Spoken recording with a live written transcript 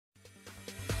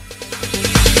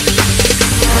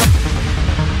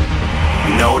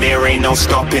ain't no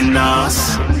stopping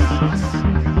us.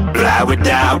 Fly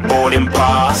without boarding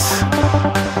pass.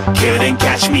 Couldn't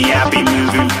catch me, I be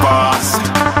moving fast.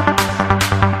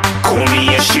 Call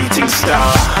me a shooting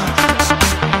star.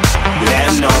 Let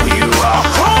 'em know who you are.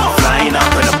 Flying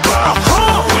up in a bar.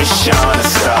 Wish on a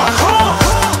star.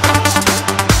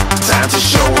 Time to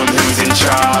show 'em who's in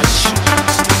charge.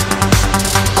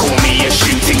 Call me a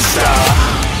shooting star.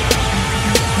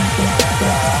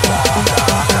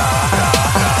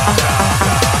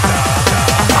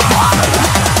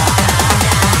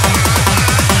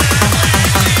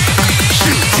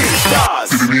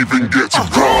 Didn't even get to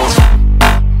cross.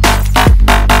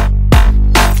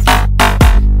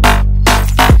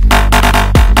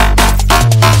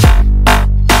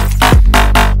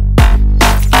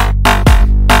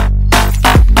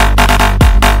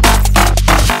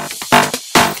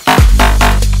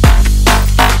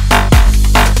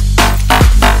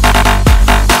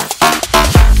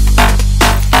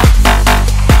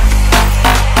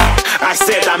 I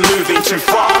said I'm moving too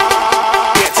far.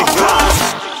 Get to glass.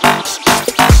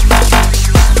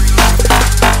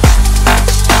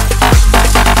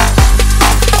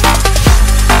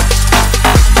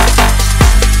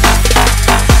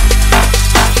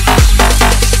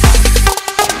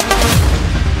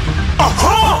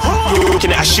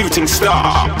 Looking at a shooting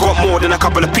star. Got more than a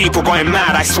couple of people going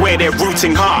mad, I swear they're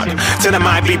rooting hard. Tell them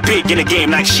I'd be big in the game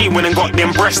like she went and got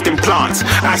them breast implants.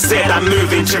 I said I'm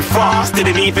moving too fast,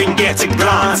 didn't even get to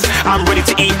glance. I'm ready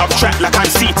to eat up track like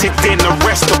I'm seated in a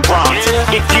restaurant.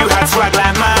 If you had swag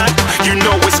like mine, you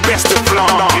know it's best to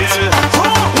flaunt.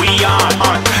 We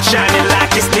on, shining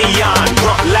like it's neon,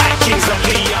 rock like kings of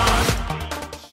Leon.